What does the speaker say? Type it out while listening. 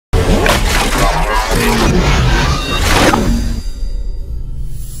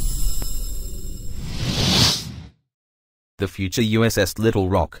The future USS Little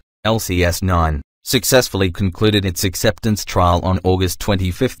Rock, LCS9, successfully concluded its acceptance trial on August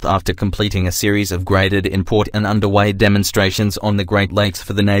 25 after completing a series of graded import and underway demonstrations on the Great Lakes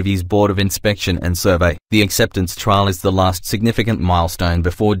for the Navy's Board of Inspection and Survey. The acceptance trial is the last significant milestone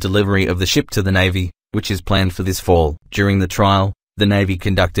before delivery of the ship to the Navy, which is planned for this fall. During the trial, the Navy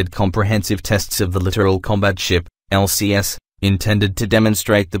conducted comprehensive tests of the Littoral Combat Ship, LCS, intended to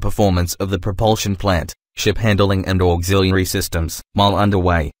demonstrate the performance of the propulsion plant, ship handling and auxiliary systems. While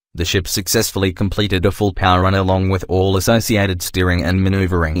underway, the ship successfully completed a full power run along with all associated steering and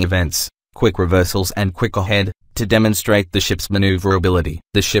maneuvering events, quick reversals and quick ahead, to demonstrate the ship's maneuverability.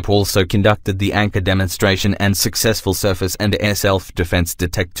 The ship also conducted the anchor demonstration and successful surface and air self-defense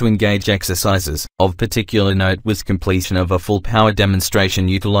detect-to-engage exercises. Of particular note was completion of a full power demonstration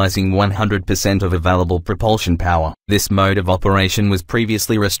utilizing 100% of available propulsion power. This mode of operation was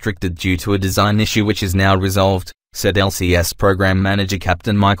previously restricted due to a design issue which is now resolved, said LCS Program Manager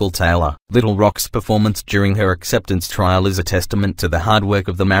Captain Michael Taylor. Little Rock's performance during her acceptance trial is a testament to the hard work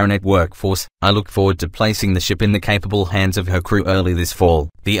of the Marinette workforce. I look forward to placing the ship in the capable hands of her crew early this fall.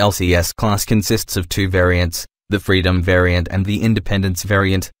 The LCS class consists of two variants, the Freedom variant and the Independence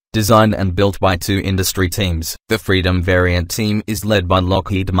variant, designed and built by two industry teams. The Freedom variant team is led by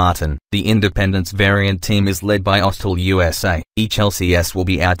Lockheed Martin. The Independence variant team is led by Austal USA. Each LCS will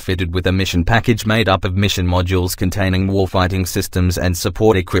be outfitted with a mission package made up of mission modules containing warfighting systems and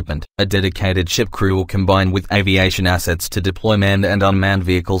support equipment. A dedicated ship crew will combine with aviation assets to deploy manned and unmanned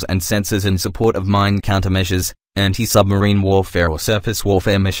vehicles and sensors in support of mine countermeasures, anti-submarine warfare or surface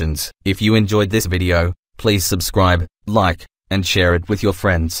warfare missions. If you enjoyed this video, please subscribe, like, and share it with your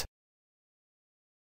friends.